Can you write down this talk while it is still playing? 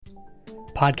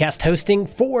Podcast hosting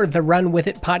for the Run With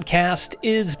It podcast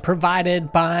is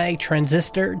provided by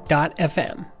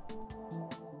Transistor.fm.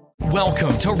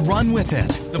 Welcome to Run With It,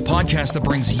 the podcast that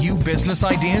brings you business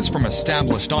ideas from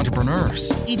established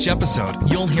entrepreneurs. Each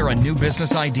episode, you'll hear a new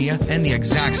business idea and the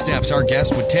exact steps our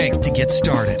guest would take to get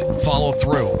started. Follow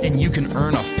through, and you can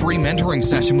earn a free mentoring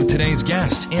session with today's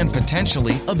guest and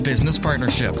potentially a business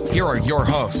partnership. Here are your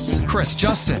hosts, Chris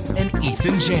Justin and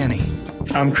Ethan Janney.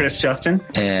 I'm Chris Justin.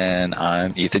 And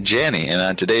I'm Ethan Janney. And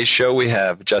on today's show, we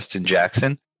have Justin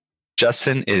Jackson.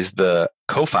 Justin is the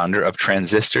co-founder of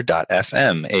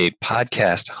Transistor.fm, a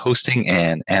podcast hosting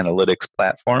and analytics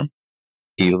platform.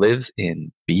 He lives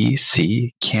in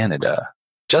BC, Canada.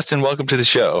 Justin, welcome to the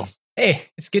show. Hey,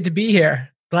 it's good to be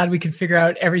here. Glad we could figure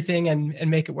out everything and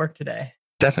make it work today.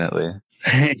 Definitely.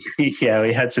 Yeah,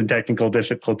 we had some technical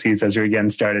difficulties as we were getting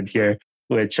started here,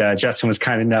 which Justin was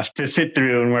kind enough to sit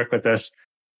through and work with us.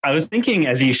 I was thinking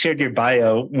as you shared your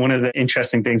bio, one of the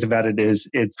interesting things about it is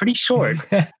it's pretty short,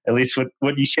 at least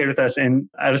what you shared with us. And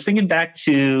I was thinking back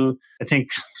to, I think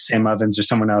Sam Ovens or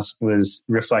someone else was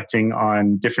reflecting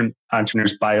on different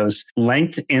entrepreneurs' bios,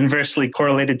 length inversely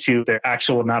correlated to their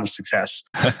actual amount of success.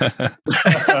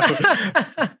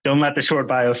 Don't let the short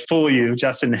bio fool you.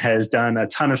 Justin has done a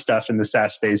ton of stuff in the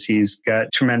SaaS space. He's got a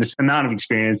tremendous amount of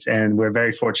experience, and we're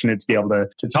very fortunate to be able to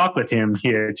talk with him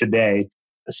here today.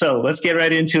 So let's get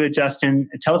right into it, Justin.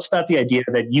 Tell us about the idea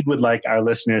that you would like our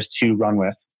listeners to run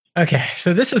with. Okay,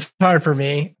 so this was hard for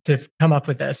me to come up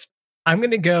with this. I'm going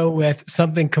to go with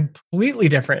something completely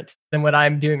different than what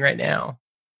I'm doing right now.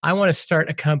 I want to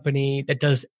start a company that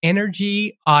does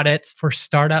energy audits for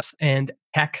startups and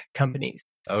tech companies.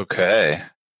 Okay.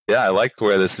 Yeah, I like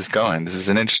where this is going. This is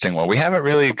an interesting one. We haven't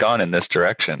really gone in this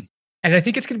direction. And I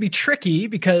think it's going to be tricky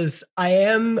because I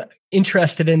am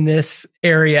interested in this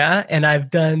area and I've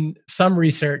done some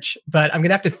research, but I'm going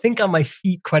to have to think on my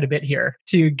feet quite a bit here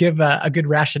to give a good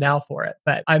rationale for it.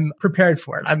 But I'm prepared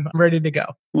for it. I'm ready to go.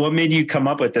 What made you come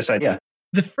up with this idea?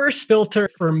 The first filter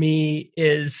for me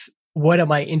is, what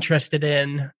am I interested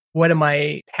in? What am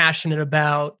I passionate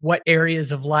about? What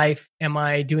areas of life am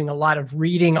I doing a lot of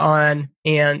reading on?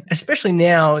 And especially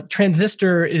now,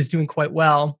 Transistor is doing quite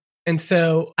well. And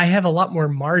so I have a lot more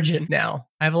margin now.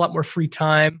 I have a lot more free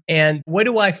time. And what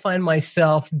do I find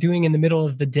myself doing in the middle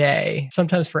of the day,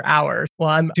 sometimes for hours? Well,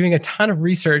 I'm doing a ton of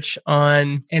research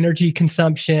on energy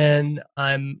consumption.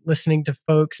 I'm listening to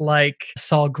folks like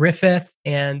Saul Griffith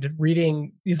and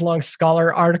reading these long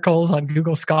scholar articles on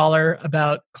Google Scholar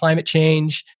about climate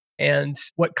change and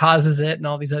what causes it and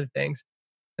all these other things.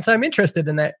 And so I'm interested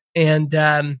in that. And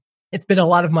it's been a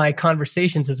lot of my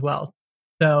conversations as well.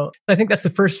 So I think that's the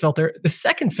first filter. The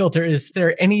second filter is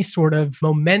there any sort of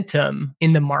momentum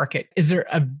in the market? Is there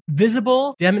a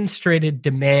visible demonstrated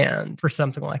demand for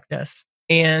something like this?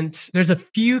 And there's a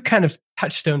few kind of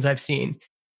touchstones I've seen.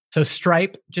 So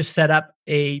Stripe just set up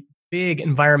a big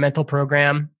environmental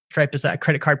program. Stripe is a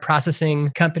credit card processing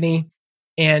company,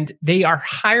 and they are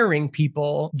hiring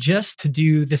people just to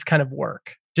do this kind of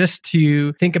work, just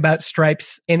to think about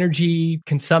Stripe's energy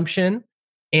consumption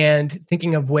and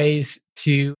thinking of ways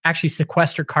to actually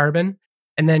sequester carbon.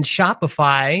 And then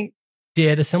Shopify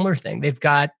did a similar thing. They've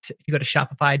got, if you go to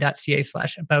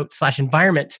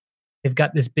shopify.ca/about/environment, they've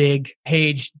got this big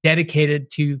page dedicated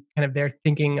to kind of their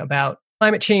thinking about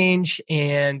climate change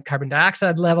and carbon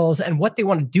dioxide levels and what they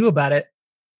want to do about it.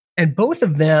 And both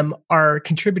of them are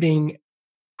contributing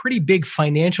pretty big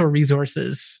financial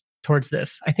resources towards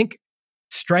this. I think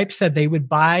Stripe said they would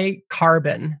buy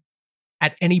carbon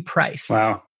at any price.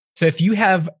 Wow. So if you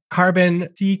have carbon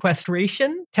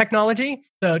sequestration technology,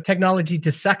 so technology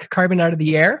to suck carbon out of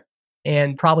the air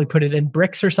and probably put it in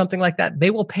bricks or something like that, they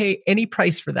will pay any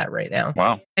price for that right now.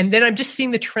 Wow. And then I'm just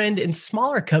seeing the trend in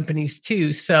smaller companies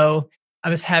too. So I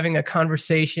was having a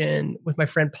conversation with my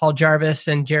friend Paul Jarvis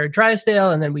and Jared Drysdale,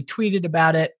 and then we tweeted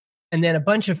about it. And then a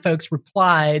bunch of folks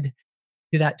replied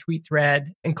to that tweet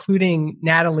thread, including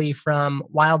Natalie from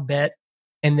WildBit,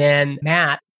 and then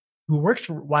Matt, who works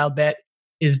for WildBit,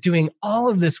 is doing all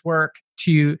of this work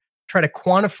to try to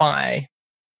quantify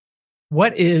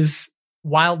what is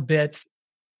WildBit's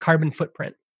carbon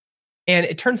footprint. And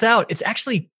it turns out it's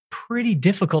actually pretty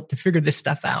difficult to figure this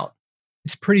stuff out.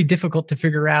 It's pretty difficult to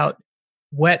figure out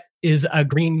what is a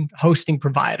green hosting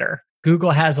provider.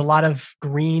 Google has a lot of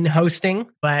green hosting,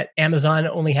 but Amazon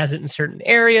only has it in certain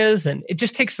areas, and it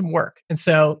just takes some work. And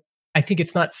so I think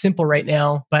it's not simple right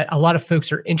now, but a lot of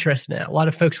folks are interested in it. A lot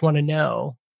of folks want to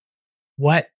know,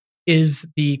 what is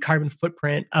the carbon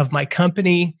footprint of my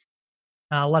company?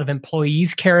 A lot of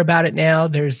employees care about it now.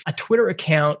 There's a Twitter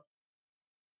account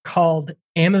called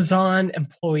Amazon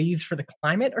Employees for the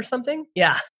Climate or something.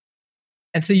 Yeah.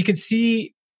 And so you can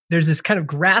see there's this kind of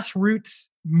grassroots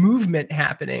movement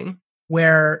happening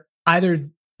where either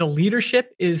the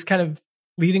leadership is kind of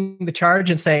leading the charge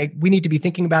and saying, we need to be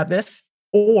thinking about this,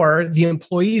 or the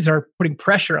employees are putting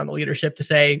pressure on the leadership to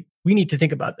say, we need to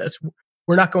think about this.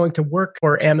 We're not going to work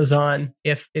for Amazon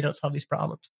if they don't solve these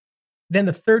problems. Then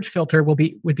the third filter would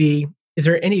be, is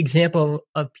there any example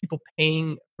of people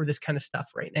paying for this kind of stuff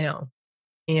right now?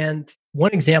 And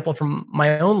one example from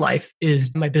my own life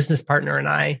is my business partner and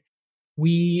I,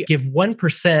 we give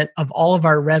 1% of all of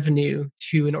our revenue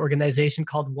to an organization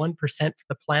called 1% for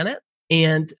the Planet.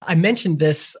 And I mentioned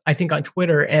this, I think, on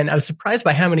Twitter, and I was surprised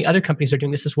by how many other companies are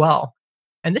doing this as well.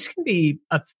 And this can be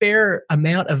a fair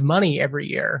amount of money every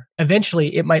year.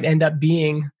 Eventually, it might end up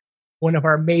being one of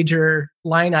our major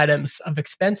line items of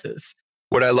expenses.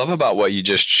 What I love about what you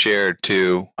just shared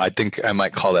too, I think I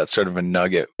might call that sort of a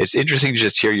nugget. It's interesting to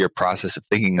just hear your process of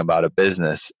thinking about a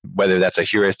business, whether that's a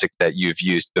heuristic that you've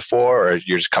used before or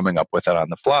you're just coming up with it on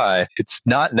the fly. It's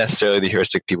not necessarily the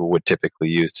heuristic people would typically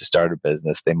use to start a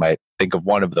business. They might think of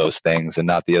one of those things and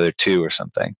not the other two or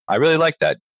something. I really like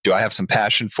that. Do I have some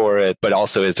passion for it? But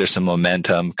also, is there some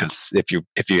momentum? Because if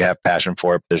you have passion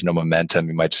for it, but there's no momentum,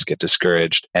 you might just get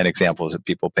discouraged. And examples of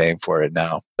people paying for it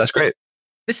now. That's great.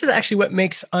 This is actually what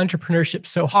makes entrepreneurship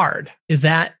so hard, is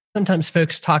that sometimes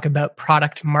folks talk about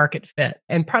product market fit.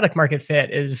 And product market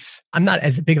fit is, I'm not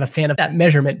as big of a fan of that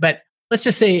measurement, but let's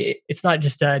just say it's not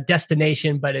just a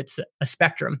destination, but it's a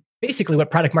spectrum. Basically,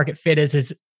 what product market fit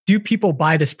is do people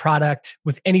buy this product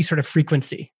with any sort of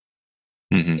frequency?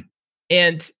 Mm-hmm.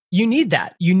 And you need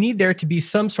that. You need there to be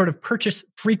some sort of purchase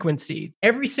frequency.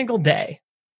 Every single day,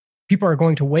 people are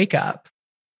going to wake up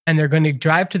and they're going to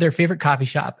drive to their favorite coffee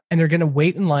shop and they're going to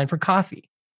wait in line for coffee.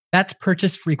 That's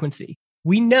purchase frequency.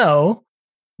 We know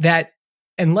that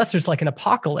unless there's like an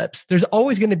apocalypse, there's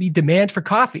always going to be demand for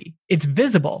coffee. It's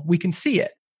visible. We can see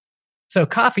it. So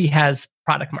coffee has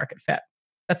product market fit.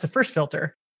 That's the first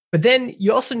filter. But then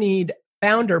you also need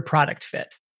founder product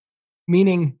fit,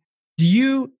 meaning, do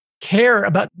you care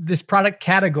about this product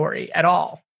category at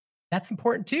all? That's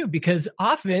important too, because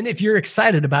often if you're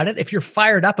excited about it, if you're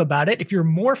fired up about it, if you're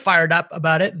more fired up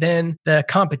about it than the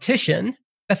competition,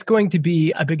 that's going to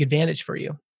be a big advantage for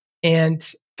you. And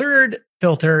third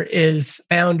filter is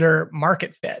founder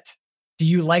market fit. Do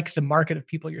you like the market of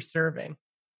people you're serving?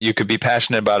 You could be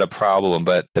passionate about a problem,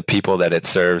 but the people that it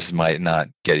serves might not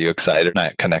get you excited,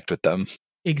 not connect with them.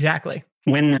 Exactly.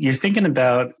 When you're thinking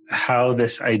about how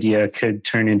this idea could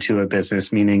turn into a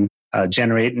business, meaning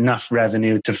generate enough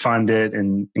revenue to fund it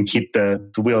and keep the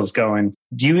wheels going,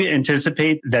 do you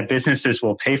anticipate that businesses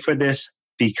will pay for this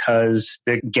because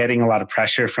they're getting a lot of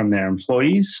pressure from their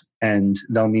employees and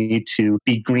they'll need to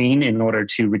be green in order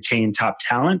to retain top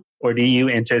talent? Or do you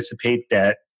anticipate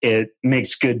that it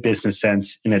makes good business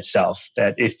sense in itself,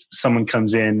 that if someone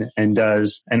comes in and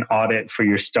does an audit for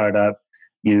your startup,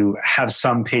 you have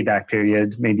some payback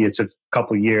period, maybe it's a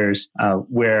couple of years,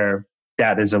 where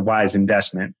that is a wise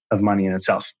investment of money in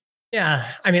itself? Yeah.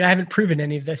 I mean, I haven't proven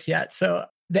any of this yet. So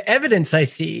the evidence I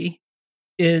see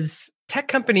is tech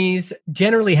companies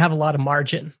generally have a lot of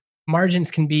margin.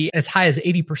 Margins can be as high as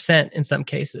 80% in some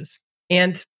cases.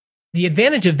 And the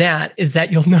advantage of that is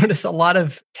that you'll notice a lot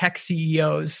of tech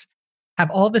CEOs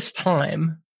have all this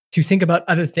time to think about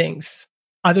other things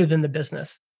other than the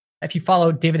business. If you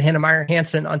follow David Heinemeier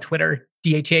Hansson on Twitter,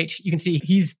 DHH, you can see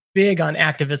he's big on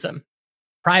activism,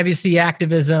 privacy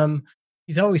activism.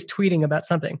 He's always tweeting about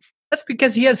something. That's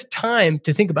because he has time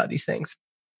to think about these things.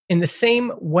 In the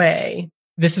same way,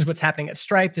 this is what's happening at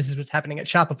Stripe. This is what's happening at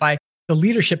Shopify. The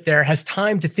leadership there has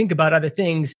time to think about other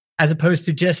things as opposed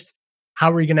to just how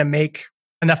are we going to make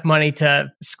enough money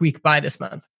to squeak by this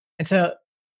month. And so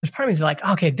there's part of me like,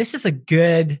 okay, this is a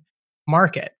good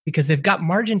market because they've got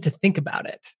margin to think about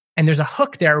it. And there's a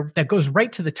hook there that goes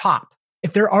right to the top.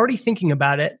 If they're already thinking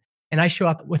about it and I show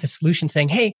up with a solution saying,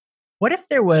 hey, what if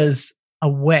there was a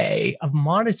way of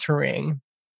monitoring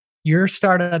your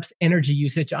startup's energy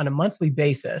usage on a monthly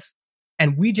basis?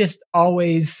 And we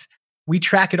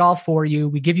track it all for you.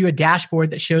 We give you a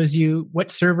dashboard that shows you what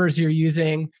servers you're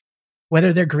using,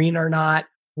 whether they're green or not,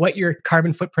 what your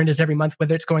carbon footprint is every month,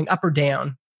 whether it's going up or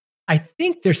down. I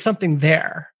think there's something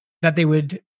there that they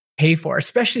would pay for,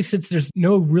 especially since there's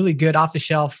no really good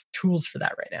off-the-shelf tools for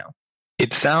that right now.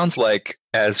 It sounds like,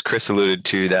 as Chris alluded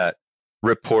to, that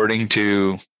reporting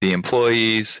to the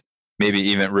employees, maybe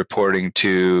even reporting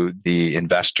to the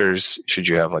investors, should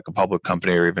you have like a public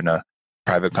company or even a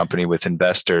private company with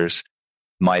investors,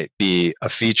 might be a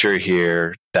feature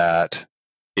here that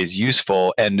is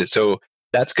useful. And so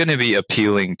that's going to be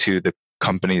appealing to the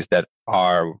companies that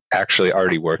are actually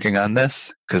already working on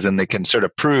this, because then they can sort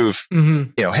of prove,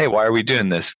 hey, why are we doing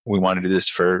this? We want to do this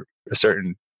for a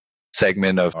certain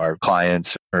segment of our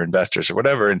clients or investors or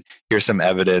whatever. And here's some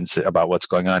evidence about what's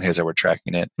going on. Here's how we're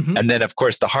tracking it. And then, of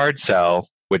course, the hard sell,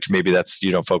 which maybe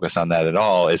you don't focus on that at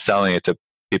all, is selling it to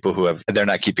people they're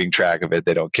not keeping track of it.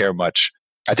 They don't care much.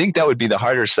 I think that would be the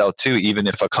harder sell too, even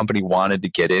if a company wanted to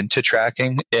get into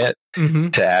tracking it,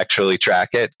 to actually track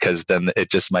it, because then it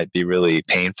just might be really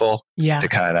painful to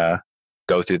kind of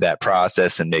go through that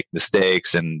process and make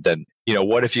mistakes. And then,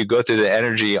 what if you go through the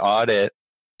energy audit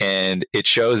and it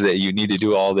shows that you need to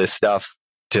do all this stuff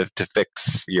to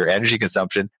fix your energy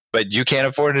consumption, but you can't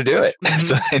afford to do it.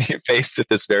 So then you're faced with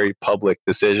this very public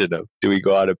decision of, do we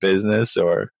go out of business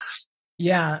or...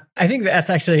 Yeah, I think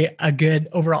that's actually a good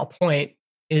overall point.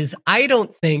 Is I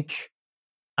don't think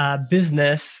a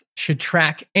business should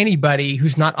track anybody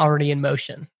who's not already in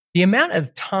motion. The amount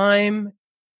of time,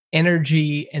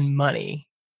 energy, and money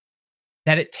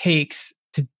that it takes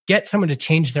to get someone to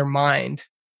change their mind,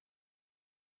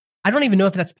 I don't even know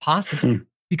if that's possible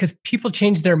because people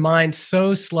change their mind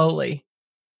so slowly.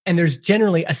 And there's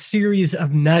generally a series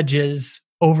of nudges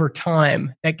over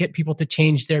time that get people to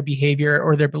change their behavior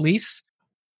or their beliefs.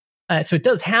 So it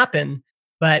does happen,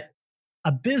 but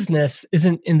a business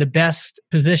isn't in the best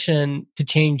position to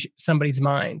change somebody's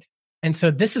mind. And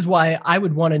so this is why I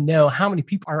would want to know how many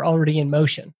people are already in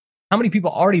motion. How many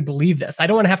people already believe this? I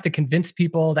don't want to have to convince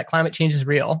people that climate change is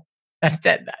real.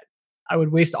 That I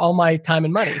would waste all my time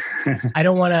and money. I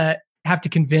don't want to have to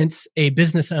convince a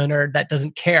business owner that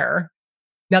doesn't care.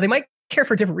 Now, they might care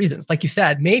for different reasons. Like you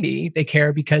said, maybe they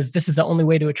care because this is the only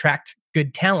way to attract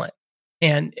good talent.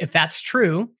 And if that's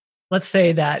true, let's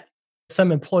say that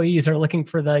some employees are looking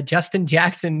for the Justin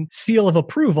Jackson seal of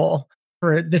approval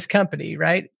for this company,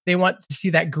 right? They want to see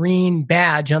that green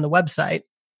badge on the website.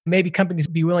 Maybe companies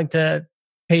would be willing to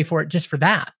pay for it just for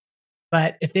that.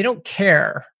 But if they don't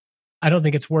care, I don't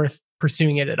think it's worth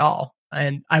pursuing it at all.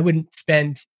 And I wouldn't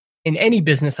spend, in any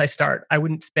business I start, I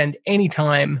wouldn't spend any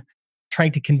time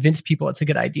trying to convince people it's a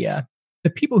good idea. The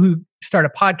people who start a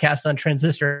podcast on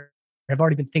Transistor have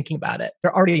already been thinking about it.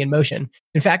 They're already in motion.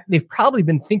 In fact, they've probably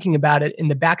been thinking about it in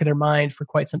the back of their mind for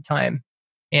quite some time.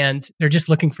 And they're just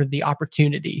looking for the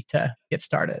opportunity to get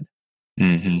started.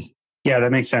 Yeah,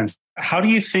 that makes sense. How do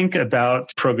you think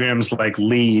about programs like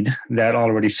LEED that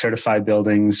already certify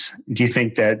buildings? Do you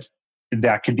think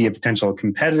that could be a potential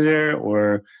competitor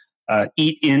or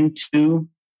eat into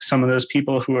some of those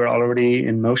people who are already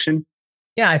in motion?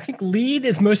 Yeah, I think LEED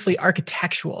is mostly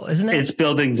architectural, isn't it? It's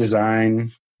building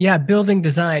design. Yeah, building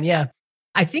design. Yeah.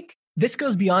 I think this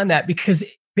goes beyond that because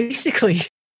basically,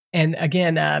 and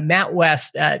again, Matt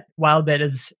West at Wildbit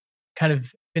has kind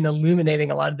of been illuminating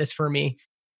a lot of this for me.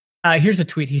 Here's a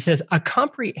tweet. He says, a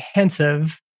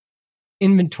comprehensive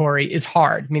inventory is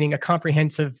hard, meaning a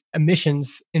comprehensive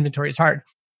emissions inventory is hard.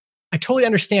 I totally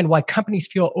understand why companies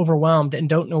feel overwhelmed and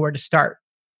don't know where to start.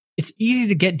 It's easy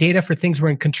to get data for things we're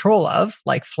in control of,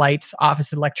 like flights,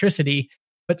 office, electricity,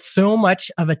 but so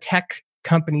much of a tech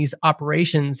companies'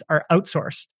 operations are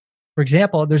outsourced. For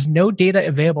example, there's no data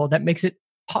available that makes it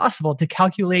possible to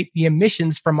calculate the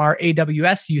emissions from our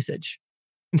AWS usage.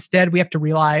 Instead, we have to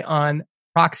rely on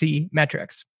proxy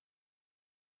metrics.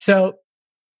 So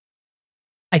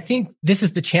I think this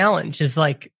is the challenge, is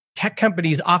like tech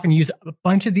companies often use a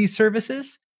bunch of these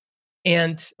services.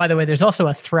 And by the way, there's also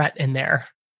a threat in there,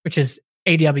 which is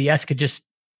AWS could just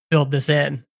build this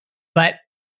in. But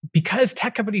because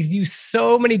tech companies use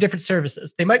so many different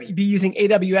services, they might be using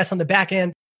AWS on the back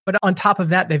end, but on top of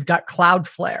that, they've got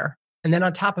Cloudflare. And then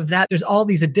on top of that, there's all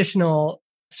these additional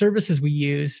services we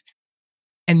use,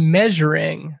 and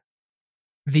measuring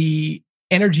the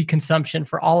energy consumption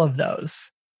for all of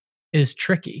those is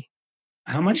tricky.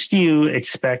 How much do you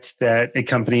expect that a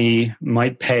company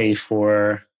might pay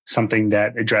for something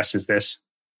that addresses this?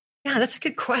 Yeah, that's a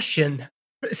good question.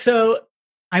 So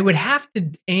I would have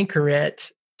to anchor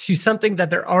it to something that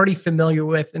they're already familiar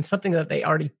with and something that they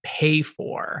already pay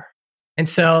for. And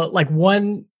so like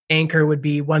one anchor would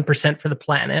be 1% for the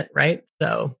planet, right?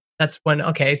 So that's one.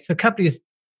 Okay, so companies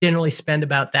generally spend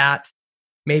about that.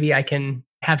 Maybe I can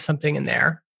have something in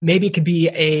there. Maybe it could be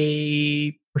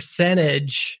a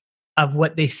percentage of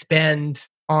what they spend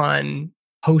on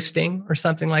hosting or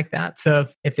something like that. So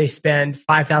if they spend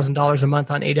 $5,000 a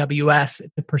month on AWS,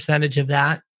 it's a percentage of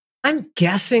that. I'm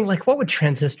guessing, like, what would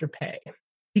Transistor pay?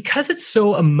 Because it's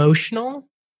so emotional,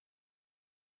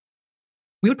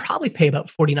 we would probably pay about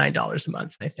 $49 a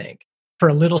month, I think, for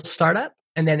a little startup.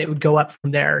 And then it would go up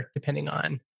from there depending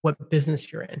on what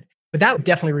business you're in. But that would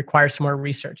definitely require some more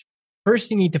research.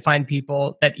 First, you need to find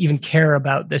people that even care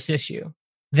about this issue.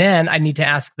 Then I need to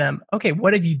ask them, okay,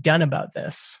 what have you done about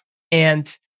this?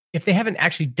 And if they haven't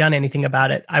actually done anything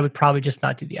about it, I would probably just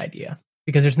not do the idea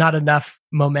because there's not enough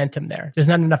momentum there. There's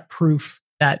not enough proof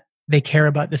that they care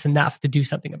about this enough to do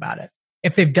something about it.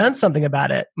 If they've done something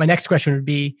about it, my next question would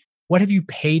be, what have you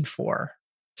paid for?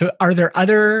 So are there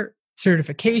other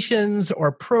certifications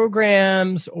or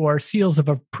programs or seals of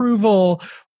approval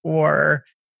or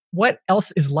what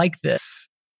else is like this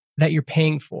that you're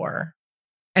paying for?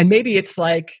 And maybe it's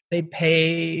like they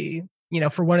pay,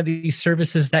 for one of these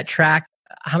services that track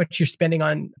how much you're spending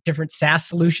on different SaaS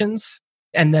solutions.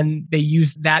 And then they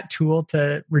use that tool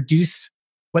to reduce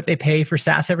what they pay for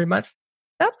SaaS every month.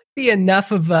 That would be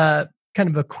enough of a kind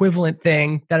of equivalent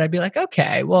thing that I'd be like,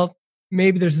 okay, well,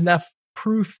 maybe there's enough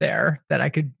proof there that I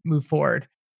could move forward.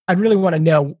 I'd really want to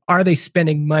know, are they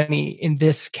spending money in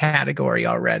this category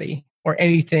already or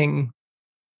anything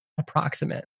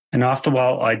approximate? An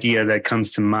off-the-wall idea that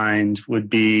comes to mind would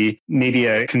be maybe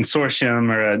a consortium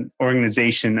or an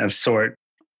organization of sort.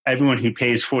 Everyone who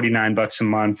pays $49 a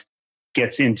month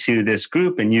gets into this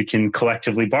group and you can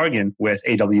collectively bargain with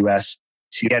AWS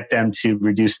to get them to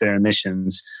reduce their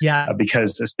emissions. Yeah.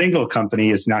 Because a single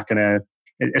company is not going to,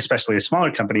 especially a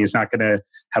smaller company, is not going to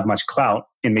have much clout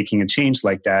in making a change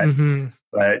like that. Mm-hmm.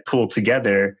 But pulled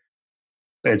together,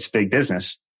 it's big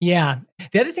business. Yeah.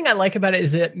 The other thing I like about it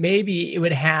is that maybe it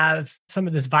would have some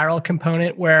of this viral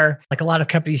component where like a lot of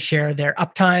companies share their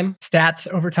uptime stats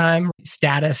over time,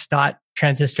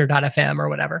 status.transistor.fm or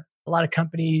whatever. A lot of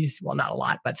companies, well, not a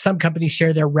lot, but some companies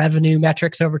share their revenue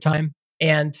metrics over time.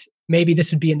 And maybe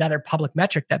this would be another public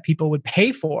metric that people would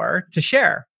pay for to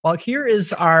share. Well, here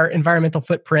is our environmental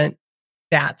footprint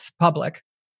stats public.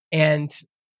 And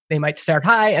they might start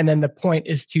high. And then the point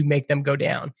is to make them go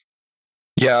down.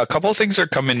 Yeah, a couple of things are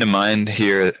coming to mind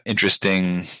here.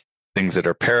 Interesting things that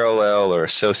are parallel or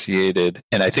associated.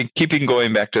 And I think keeping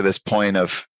going back to this point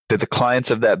of, do the clients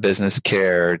of that business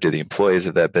care? Do the employees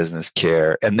of that business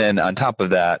care? And then on top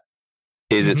of that,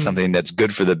 is it something that's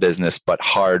good for the business, but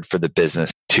hard for the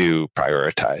business to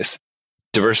prioritize?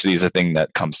 Diversity is a thing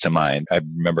that comes to mind. I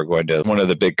remember going to one of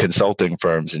the big consulting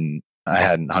firms, and I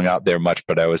hadn't hung out there much,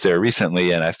 but I was there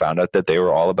recently and I found out that they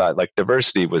were all about like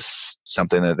diversity was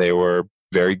something that they were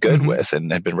very good with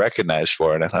and had been recognized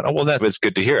for. And I thought, oh, well, that was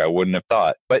good to hear. I wouldn't have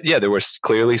thought. But yeah, there was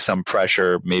clearly some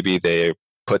pressure. Maybe they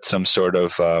put some sort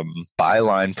of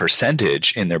byline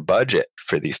percentage in their budget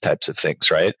for these types of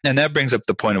things, right? And that brings up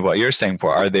the point of what you're saying,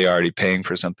 for are they already paying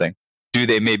for something? Do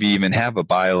they maybe even have a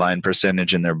byline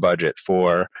percentage in their budget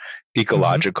for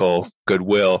ecological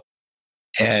goodwill?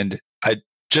 And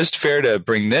just fair to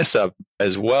bring this up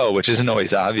as well, which isn't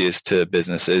always obvious to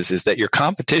businesses, is that your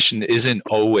competition isn't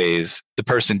always the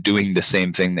person doing the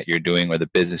same thing that you're doing or the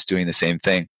business doing the same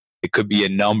thing. It could be a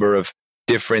number of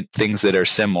different things that are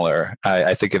similar.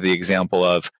 I think of the example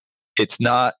of, it's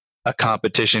not a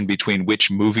competition between which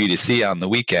movie to see on the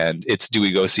weekend. It's, do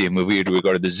we go see a movie or do we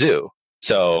go to the zoo?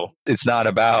 So it's not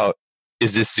about,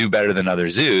 is this zoo better than other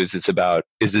zoos? It's about,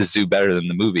 is this zoo better than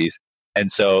the movies? And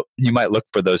so you might look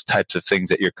for those types of things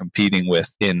that you're competing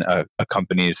with in a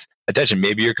company's attention.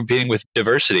 Maybe you're competing with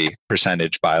diversity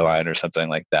percentage byline or something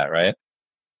like that, right?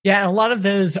 Yeah, and a lot of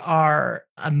those are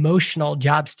emotional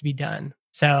jobs to be done.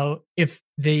 So if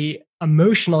the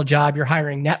emotional job you're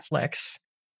hiring Netflix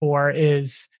for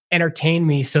is entertain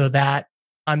me so that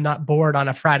I'm not bored on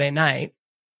a Friday night,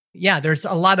 yeah, there's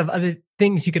a lot of other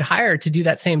things you could hire to do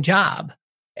that same job.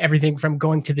 Everything from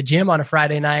going to the gym on a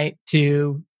Friday night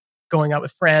to going out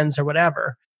with friends or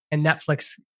whatever. And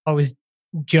Netflix always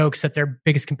jokes that their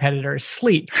biggest competitor is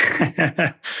sleep.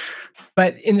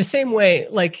 But in the same way,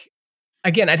 like,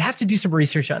 again, I'd have to do some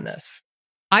research on this.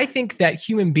 I think that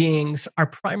human beings are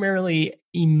primarily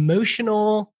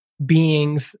emotional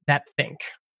beings that think.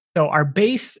 So our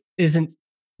base isn't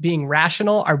being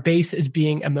rational. Our base is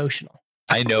being emotional.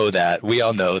 I know that. We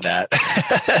all know that.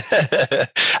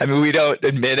 I mean, we don't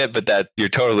admit it, but that you're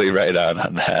totally right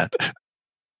on that.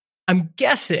 I'm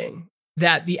guessing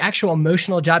that the actual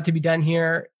emotional job to be done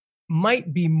here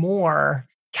might be more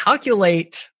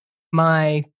calculate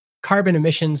my carbon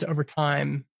emissions over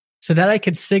time so that I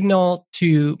could signal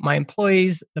to my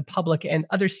employees, the public, and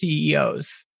other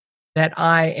CEOs that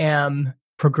I am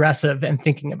progressive and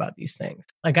thinking about these things.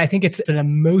 Like, I think it's an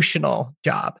emotional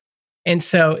job. And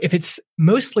so if it's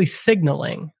mostly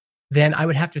signaling, then I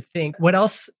would have to think, what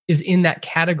else is in that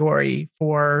category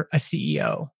for a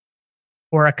CEO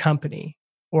or a company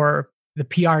or the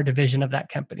PR division of that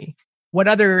company? What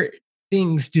other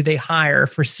things do they hire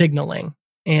for signaling?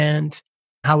 And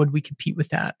how would we compete with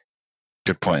that?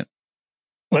 Good point.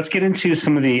 Let's get into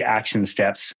some of the action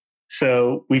steps.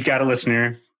 So we've got a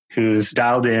listener who's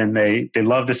dialed in. They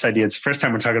love this idea. It's the first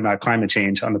time we're talking about climate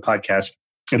change on the podcast,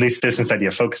 at least Business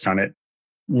Idea focused on it.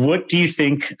 What do you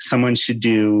think someone should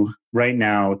do right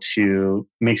now to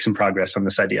make some progress on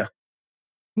this idea?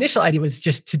 Initial idea was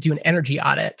just to do an energy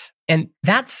audit. And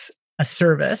that's a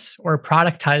service or a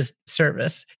productized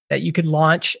service that you could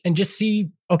launch and just see,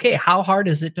 okay, how hard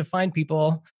is it to find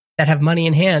people that have money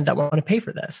in hand that want to pay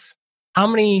for this? How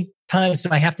many times do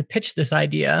I have to pitch this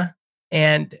idea?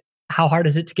 And how hard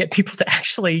is it to get people to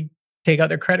actually take out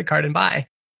their credit card and buy?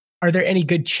 Are there any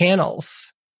good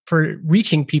channels for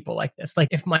reaching people like this? Like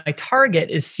if my target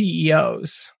is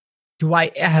CEOs, do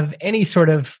I have any sort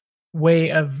of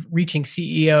way of reaching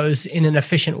CEOs in an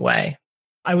efficient way?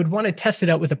 I would want to test it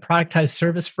out with a productized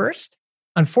service first.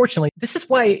 Unfortunately, this is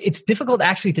why it's difficult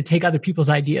actually to take other people's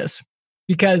ideas,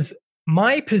 because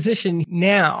my position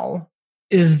now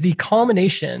is the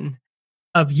culmination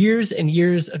of years and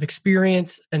years of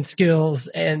experience and skills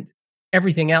and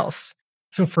everything else.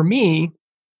 So for me,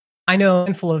 I know a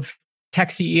handful of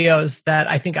tech CEOs that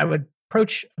I think I would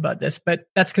approach about this, but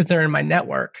that's because they're in my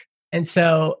network. And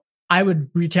so I would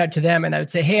reach out to them and I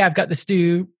would say, hey, I've got this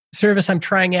new service I'm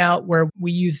trying out where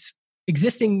we use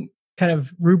existing kind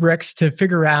of rubrics to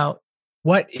figure out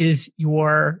what is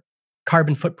your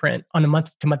carbon footprint on a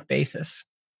month-to-month basis.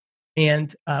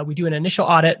 And we do an initial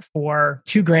audit for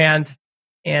 $2,000.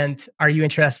 And are you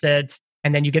interested?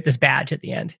 And then you get this badge at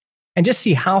the end. And just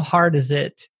see how hard is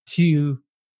it to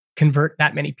convert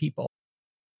that many people.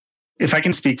 If I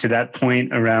can speak to that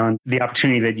point around the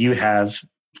opportunity that you have,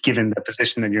 given the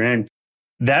position that you're in,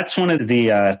 that's one of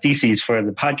the theses for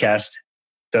the podcast.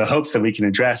 The hopes that we can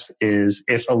address is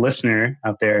if a listener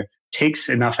out there takes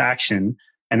enough action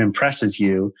and impresses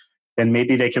you, then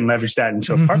maybe they can leverage that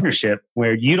into a partnership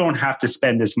where you don't have to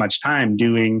spend as much time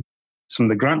doing some of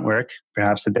the grunt work,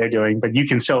 perhaps, that they're doing, but you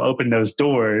can still open those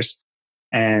doors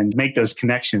and make those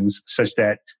connections such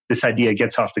that this idea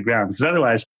gets off the ground. Because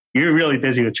otherwise, you're really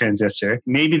busy with Transistor.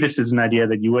 Maybe this is an idea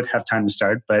that you would have time to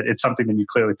start, but it's something that you're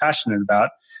clearly passionate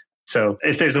about. So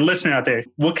if there's a listener out there,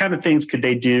 what kind of things could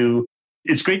they do?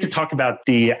 It's great to talk about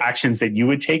the actions that you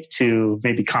would take to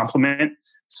maybe complement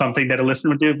something that a listener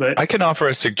would do. But I can offer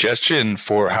a suggestion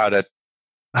for how to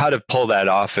pull that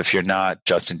off if you're not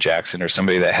Justin Jackson or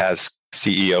somebody that has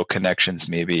CEO connections,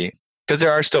 maybe, because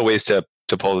there are still ways to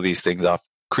pull these things off.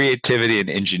 Creativity and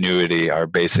ingenuity are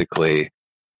basically,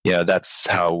 that's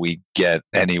how we get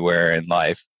anywhere in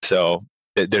life. So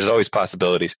there's always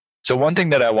possibilities. So one thing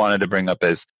that I wanted to bring up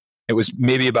is, it was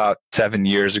maybe about 7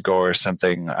 years ago or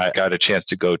something, I got a chance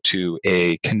to go to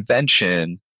a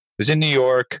convention. It was in New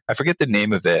York. I forget the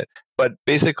name of it, but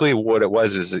basically what it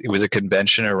was is it was a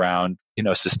convention around,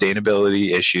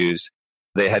 sustainability issues.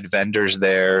 They had vendors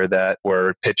there that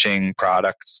were pitching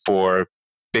products for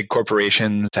big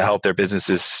corporations to help their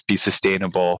businesses be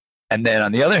sustainable. And then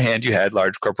on the other hand, you had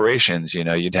large corporations.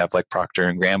 You'd have like Procter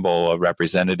and Gamble, a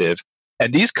representative.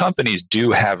 And these companies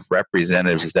do have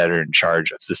representatives that are in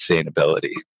charge of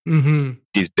sustainability. Mm-hmm.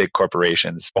 These big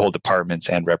corporations, whole departments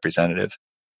and representatives.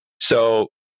 So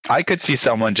I could see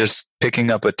someone just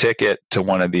picking up a ticket to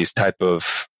one of these type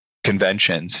of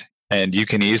conventions, and you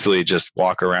can easily just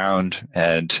walk around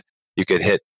and you could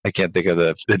hit, I can't think of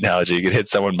the analogy, you could hit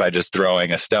someone by just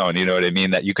throwing a stone. You know what I mean?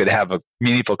 That you could have a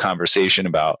meaningful conversation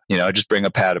about, just bring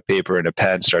a pad of paper and a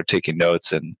pen, start taking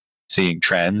notes and seeing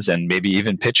trends and maybe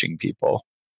even pitching people.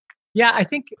 Yeah, I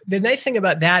think the nice thing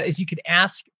about that is you could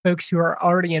ask folks who are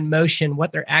already in motion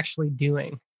what they're actually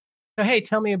doing. So, hey,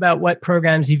 tell me about what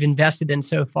programs you've invested in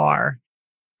so far.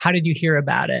 How did you hear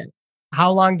about it?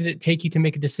 How long did it take you to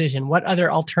make a decision? What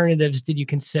other alternatives did you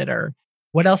consider?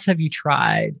 What else have you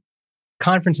tried?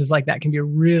 Conferences like that can be a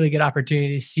really good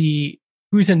opportunity to see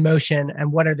who's in motion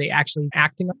and what are they actually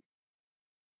acting on.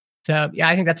 So, yeah,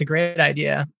 I think that's a great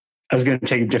idea. I was going to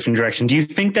take a different direction. Do you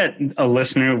think that a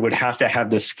listener would have to have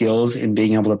the skills in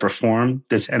being able to perform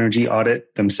this energy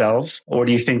audit themselves? Or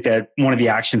do you think that one of the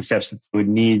action steps that they would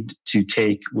need to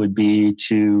take would be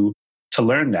to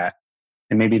learn that?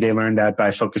 And maybe they learn that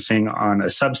by focusing on a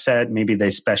subset. Maybe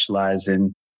they specialize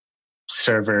in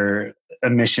server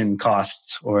emission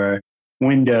costs or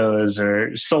Windows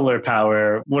or solar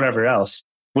power, whatever else.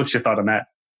 What's your thought on that?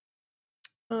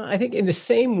 I think in the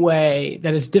same way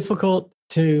that it's difficult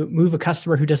to move a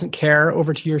customer who doesn't care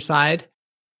over to your side,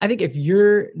 I think if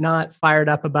you're not fired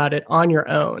up about it on your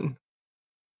own,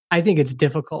 I think it's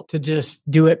difficult to just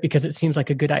do it because it seems like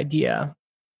a good idea.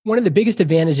 One of the biggest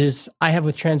advantages I have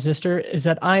with Transistor is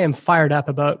that I am fired up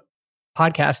about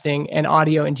podcasting and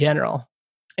audio in general.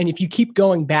 And if you keep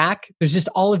going back, there's just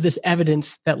all of this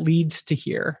evidence that leads to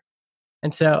here.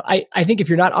 And so I think if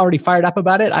you're not already fired up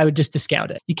about it, I would just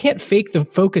discount it. You can't fake the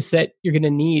focus that you're going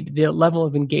to need, the level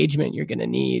of engagement you're going to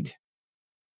need,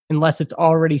 unless it's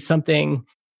already something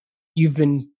you've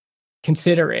been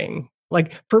considering.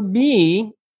 Like for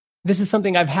me, this is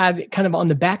something I've had kind of on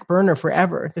the back burner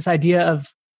forever, this idea of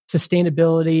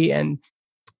sustainability. And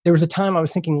there was a time I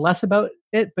was thinking less about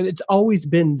it, but it's always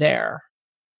been there.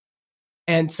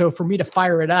 And so for me to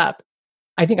fire it up,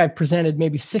 I think I've presented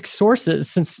maybe 6 sources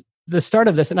since the start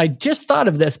of this. And I just thought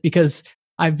of this because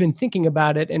I've been thinking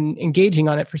about it and engaging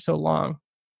on it for so long.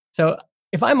 So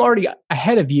if I'm already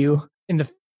ahead of you in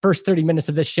the first 30 minutes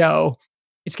of this show,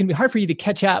 it's going to be hard for you to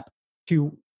catch up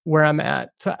to where I'm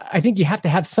at. So I think you have to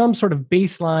have some sort of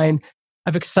baseline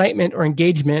of excitement or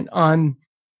engagement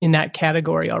in that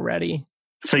category already.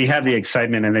 So you have the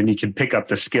excitement and then you can pick up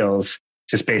the skills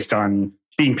just based on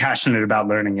being passionate about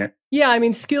learning it. Yeah, I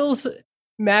mean, skills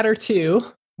matter too,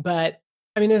 but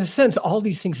I mean, in a sense, all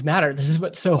these things matter. This is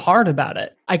what's so hard about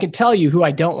it. I can tell you who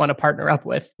I don't want to partner up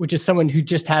with, which is someone who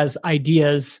just has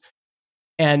ideas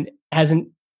and hasn't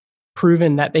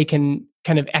proven that they can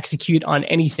kind of execute on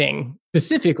anything.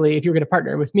 Specifically, if you're going to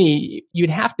partner with me, you'd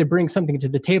have to bring something to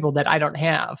the table that I don't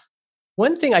have.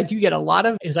 One thing I do get a lot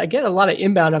of is I get a lot of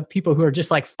inbound of people who are just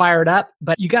like fired up,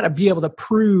 but you got to be able to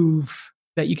prove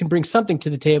that you can bring something to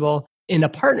the table. In a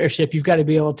partnership, you've got to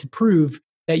be able to prove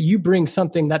that you bring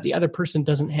something that the other person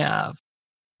doesn't have.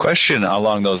 Question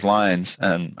along those lines,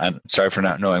 and I'm sorry for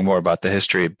not knowing more about the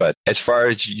history, but as far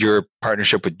as your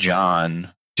partnership with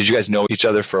John, did you guys know each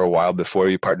other for a while before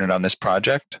you partnered on this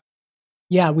project?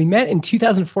 Yeah, we met in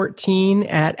 2014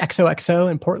 at XOXO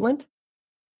in Portland,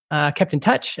 kept in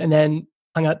touch, and then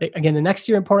hung out again the next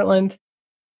year in Portland.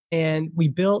 And we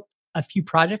built a few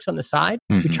projects on the side.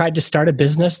 Mm-hmm. We tried to start a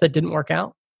business that didn't work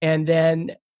out. And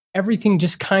then everything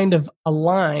just kind of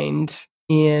aligned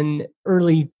in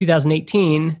early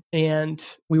 2018.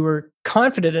 And we were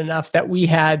confident enough that we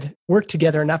had worked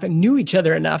together enough and knew each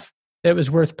other enough that it was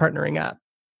worth partnering up.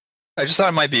 I just thought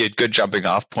it might be a good jumping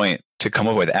off point to come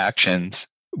up with actions.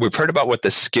 We've heard about what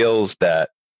the skills that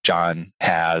John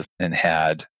has and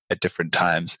had at different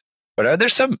times, but are there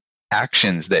some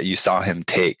actions that you saw him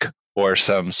take or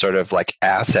some sort of like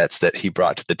assets that he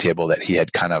brought to the table that he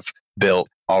had kind of built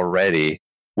already,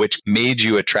 which made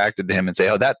you attracted to him and say,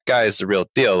 oh, that guy is the real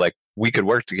deal. Like we could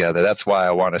work together. That's why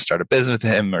I want to start a business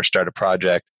with him or start a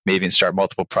project, maybe even start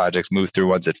multiple projects, move through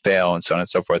ones that fail and so on and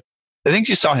so forth. I think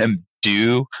you saw him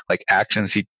do, like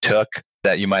actions he took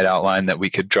that you might outline that we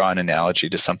could draw an analogy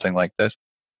to something like this?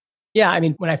 Yeah. I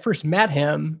mean, when I first met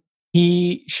him,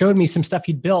 he showed me some stuff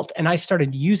he'd built and I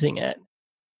started using it.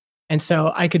 And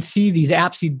so I could see these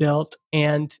apps he'd built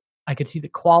and I could see the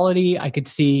quality. I could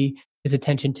see his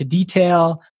attention to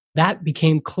detail. That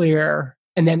became clear.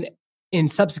 And then in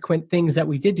subsequent things that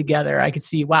we did together, I could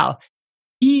see, wow,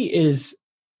 he is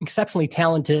exceptionally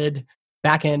talented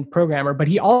back-end programmer, but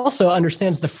he also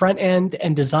understands the front end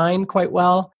and design quite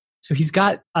well. So he's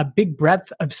got a big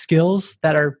breadth of skills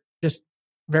that are just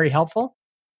very helpful.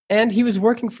 And he was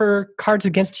working for Cards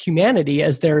Against Humanity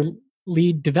as their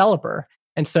lead developer.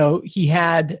 And so he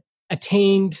had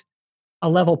attained a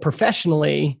level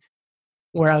professionally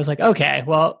where I was like, okay,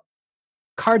 well,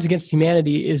 Cards Against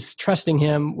Humanity is trusting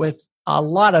him with a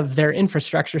lot of their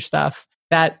infrastructure stuff.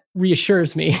 That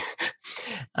reassures me.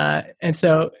 And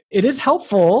so it is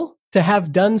helpful to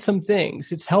have done some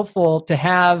things. It's helpful to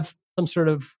have some sort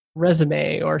of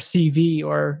resume or CV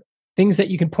or things that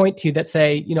you can point to that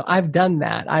say, you know, I've done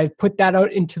that. I've put that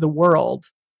out into the world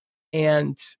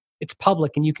and it's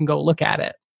public and you can go look at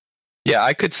it. Yeah,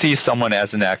 I could see someone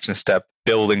as an action step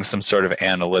building some sort of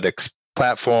analytics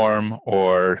platform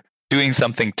or doing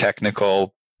something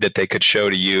technical that they could show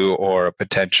to you or a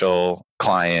potential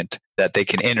client that they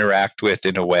can interact with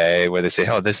in a way where they say,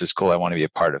 oh, this is cool. I want to be a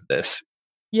part of this.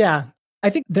 Yeah, I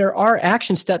think there are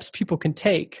action steps people can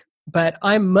take, but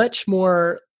I'm much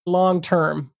more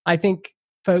long-term. I think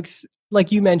folks,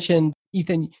 like you mentioned,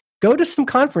 Ethan, go to some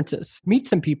conferences, meet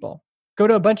some people, go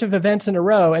to a bunch of events in a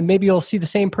row, and maybe you'll see the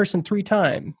same person 3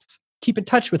 times. Keep in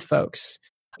touch with folks.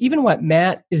 Even what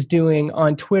Matt is doing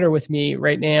on Twitter with me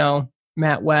right now,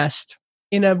 Matt West,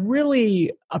 in a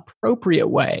really appropriate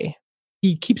way.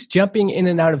 He keeps jumping in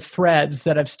and out of threads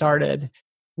that I've started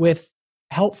with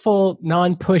helpful,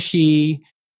 non-pushy,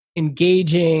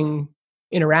 engaging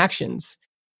interactions.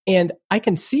 And I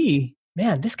can see,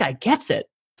 man, this guy gets it.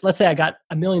 So let's say I got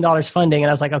 $1 million funding and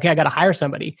I was like, okay, I got to hire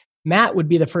somebody. Matt would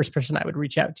be the first person I would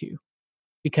reach out to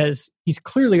because he's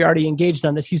clearly already engaged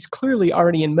on this. He's clearly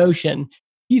already in motion.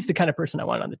 He's the kind of person I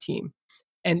want on the team.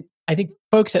 And I think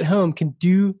folks at home can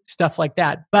do stuff like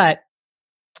that. But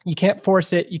You can't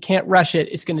force it. You can't rush it.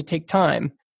 It's going to take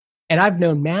time. And I've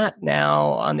known Matt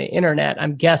now on the internet,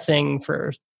 I'm guessing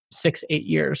for 6-8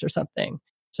 years or something.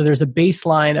 So there's a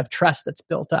baseline of trust that's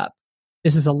built up.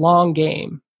 This is a long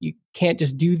game. You can't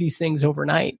just do these things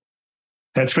overnight.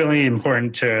 That's really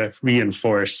important to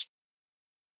reinforce.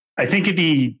 I think it'd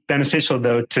be beneficial,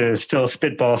 though, to still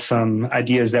spitball some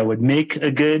ideas that would make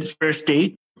a good first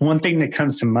date. One thing that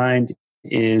comes to mind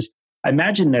is I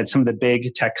imagine that some of the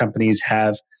big tech companies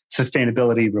have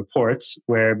sustainability reports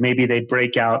where maybe they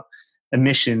break out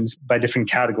emissions by different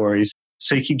categories.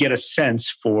 So you could get a sense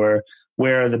for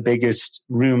where are the biggest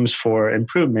rooms for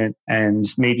improvement. And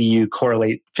maybe you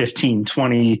correlate 15,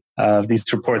 20 of these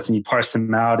reports and you parse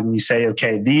them out and you say,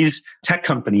 okay, these tech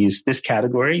companies, this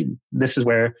category, this is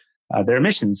where their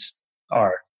emissions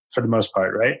are for the most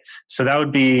part, right? So that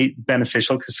would be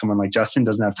beneficial because someone like Justin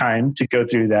doesn't have time to go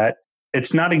through that.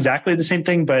 It's not exactly the same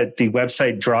thing, but the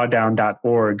website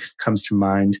drawdown.org comes to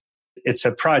mind. It's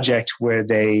a project where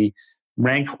they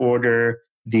rank order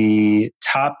the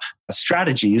top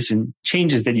strategies and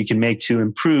changes that you can make to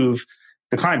improve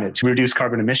the climate, to reduce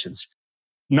carbon emissions.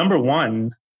 Number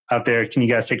one out there, can you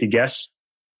guys take a guess?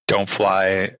 Don't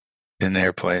fly in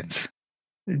airplanes.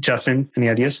 Justin, any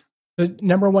ideas? The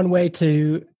number one way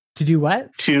to do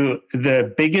what? To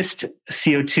the biggest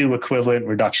CO2 equivalent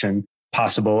reduction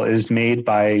possible is made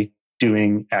by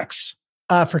doing X.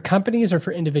 For companies or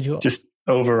for individuals? Just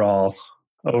overall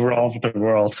for the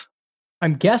world.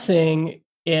 I'm guessing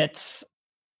it's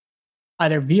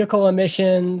either vehicle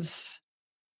emissions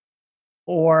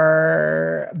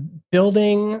or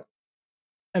building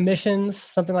emissions,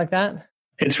 something like that.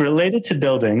 It's related to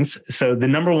buildings. So the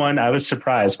number one, I was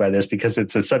surprised by this because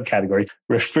it's a subcategory,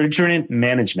 refrigerant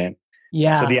management.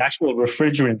 Yeah. So the actual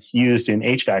refrigerants used in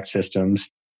HVAC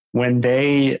systems, when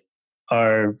they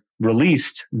are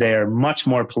released, they are much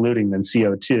more polluting than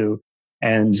CO2.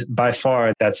 And by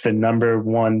far, that's the number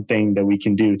one thing that we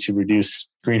can do to reduce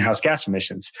greenhouse gas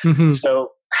emissions. Mm-hmm.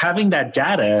 So having that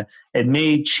data, it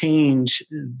may change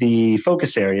the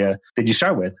focus area that you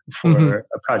start with for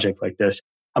a project like this.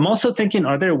 I'm also thinking,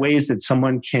 are there ways that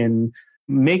someone can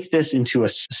make this into a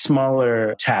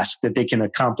smaller task that they can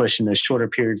accomplish in a shorter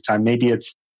period of time? Maybe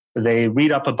it's they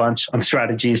read up a bunch on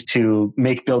strategies to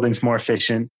make buildings more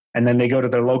efficient, and then they go to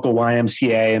their local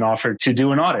YMCA and offer to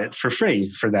do an audit for free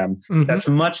for them. Mm-hmm. That's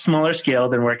much smaller scale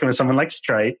than working with someone like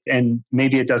Stripe. And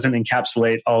maybe it doesn't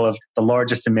encapsulate all of the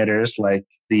largest emitters like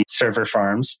the server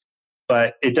farms,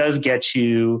 but it does get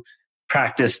you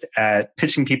practiced at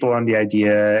pitching people on the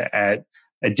idea, at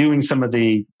doing some of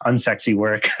the unsexy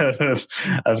work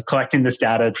of collecting this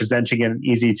data, presenting it in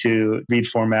easy to read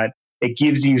format. It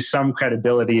gives you some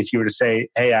credibility if you were to say,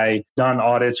 hey, I've done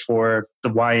audits for the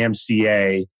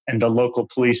YMCA and the local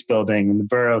police building and the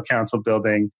borough council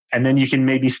building. And then you can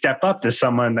maybe step up to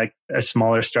someone like a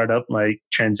smaller startup like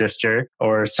Transistor,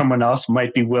 or someone else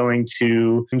might be willing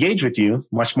to engage with you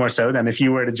much more so than if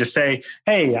you were to just say,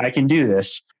 hey, I can do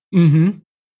this. Mm-hmm.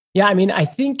 Yeah, I mean, I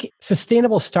think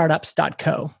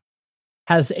sustainablestartups.co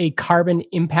has a carbon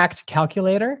impact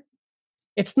calculator.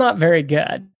 It's not very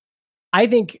good. I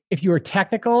think if you were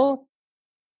technical,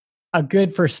 a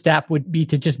good first step would be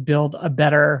to just build a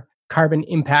better carbon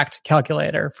impact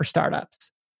calculator for startups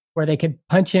where they could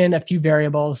punch in a few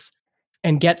variables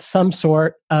and get some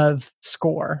sort of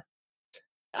score.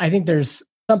 I think there's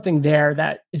something there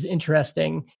that is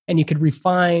interesting, and you could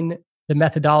refine the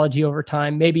methodology over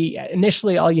time. Maybe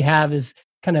initially all you have is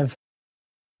kind of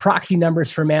proxy numbers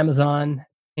from Amazon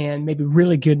and maybe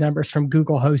really good numbers from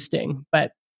Google hosting,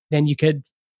 but then you could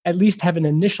at least have an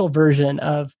initial version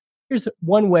of here's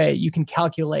one way you can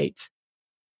calculate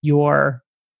your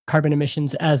carbon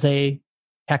emissions as a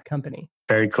tech company.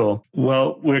 Very cool.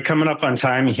 Well, we're coming up on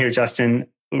time here, Justin.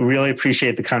 We really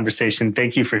appreciate the conversation.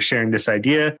 Thank you for sharing this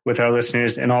idea with our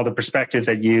listeners and all the perspective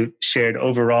that you shared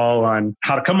overall on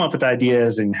how to come up with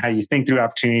ideas and how you think through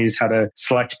opportunities, how to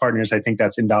select partners. I think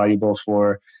that's invaluable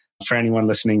for anyone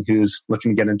listening who's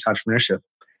looking to get into entrepreneurship.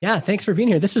 Yeah, thanks for being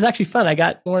here. This was actually fun. I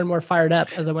got more and more fired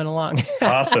up as I went along.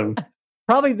 Awesome.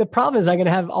 Probably the problem is I'm going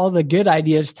to have all the good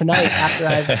ideas tonight after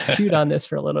I've chewed on this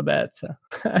for a little bit. So.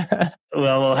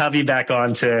 Well, we'll have you back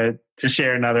on to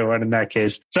share another one in that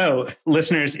case. So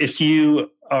listeners, if you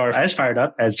are as fired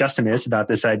up as Justin is about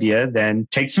this idea, then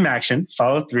take some action,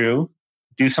 follow through,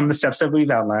 do some of the steps that we've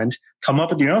outlined, come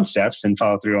up with your own steps and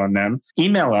follow through on them.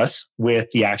 Email us with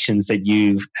the actions that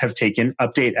you have taken,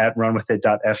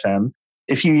 update@runwithit.fm.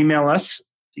 If you email us,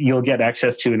 you'll get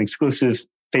access to an exclusive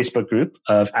Facebook group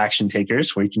of action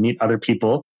takers where you can meet other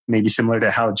people maybe similar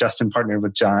to how Justin partnered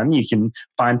with John. You can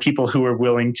find people who are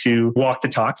willing to walk the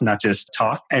talk, not just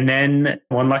talk. And then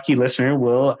one lucky listener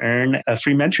will earn a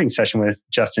free mentoring session with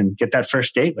Justin. Get that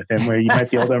first date with him where you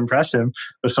might be able to impress him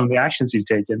with some of the actions you've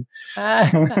taken.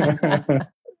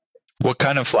 What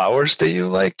kind of flowers do you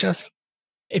like, Justin?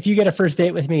 If you get a first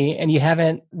date with me and you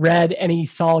haven't read any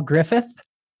Saul Griffith,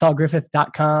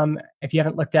 saulgriffith.com. If you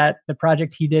haven't looked at the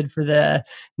project he did for the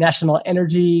National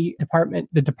Energy Department,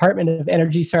 the Department of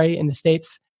Energy, in the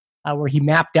States, where he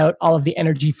mapped out all of the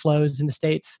energy flows in the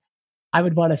States, I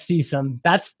would want to see some.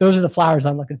 Those are the flowers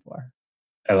I'm looking for.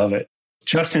 I love it.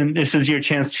 Justin, this is your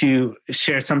chance to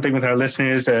share something with our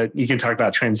listeners. You can talk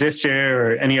about Transistor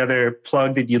or any other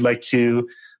plug that you'd like to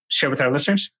share with our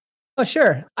listeners. Oh,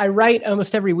 sure. I write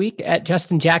almost every week at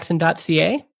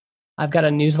justinjackson.ca. I've got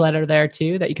a newsletter there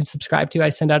too that you can subscribe to. I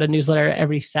send out a newsletter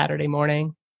every Saturday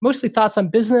morning, mostly thoughts on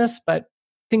business, but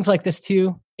things like this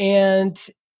too. And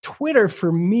Twitter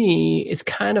for me is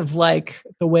kind of like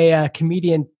the way a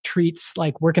comedian treats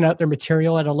like working out their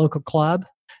material at a local club.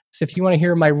 So if you want to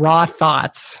hear my raw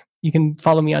thoughts, you can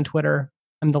follow me on Twitter.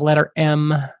 I'm the letter M,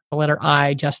 the letter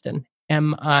I, Justin,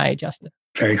 M-I, Justin.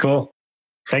 Very cool.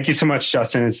 Thank you so much,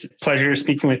 Justin. It's a pleasure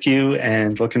speaking with you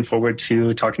and looking forward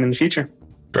to talking in the future.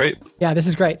 Great. Yeah, this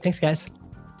is great. Thanks, guys.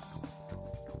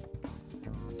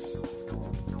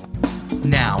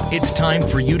 Now it's time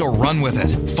for you to run with it.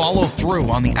 Follow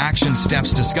through on the action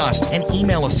steps discussed and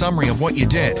email a summary of what you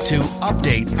did to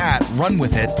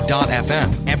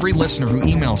update@runwithit.fm. Every listener who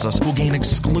emails us will gain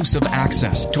exclusive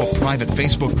access to a private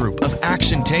Facebook group of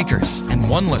action takers. And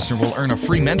one listener will earn a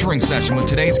free mentoring session with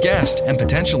today's guest and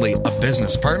potentially a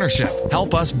business partnership.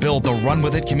 Help us build the Run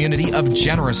With It community of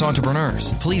generous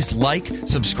entrepreneurs. Please like,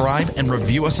 subscribe, and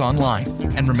review us online.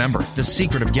 And remember, the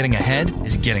secret of getting ahead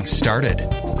is getting started.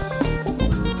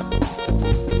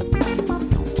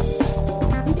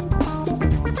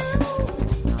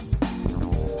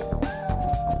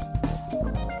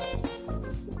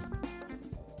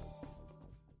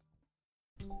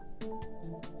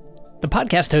 The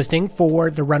podcast hosting for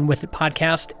the Run With It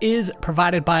podcast is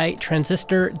provided by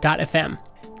Transistor.fm.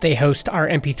 They host our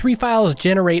MP3 files,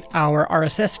 generate our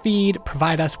RSS feed,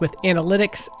 provide us with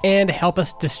analytics, and help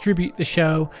us distribute the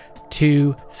show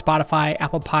to Spotify,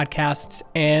 Apple Podcasts,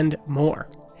 and more.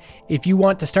 If you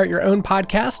want to start your own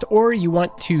podcast or you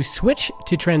want to switch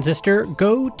to Transistor,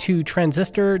 go to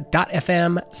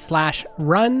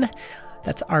transistor.fm/run.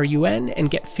 That's RUN,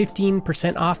 and get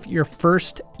 15% off your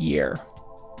first year.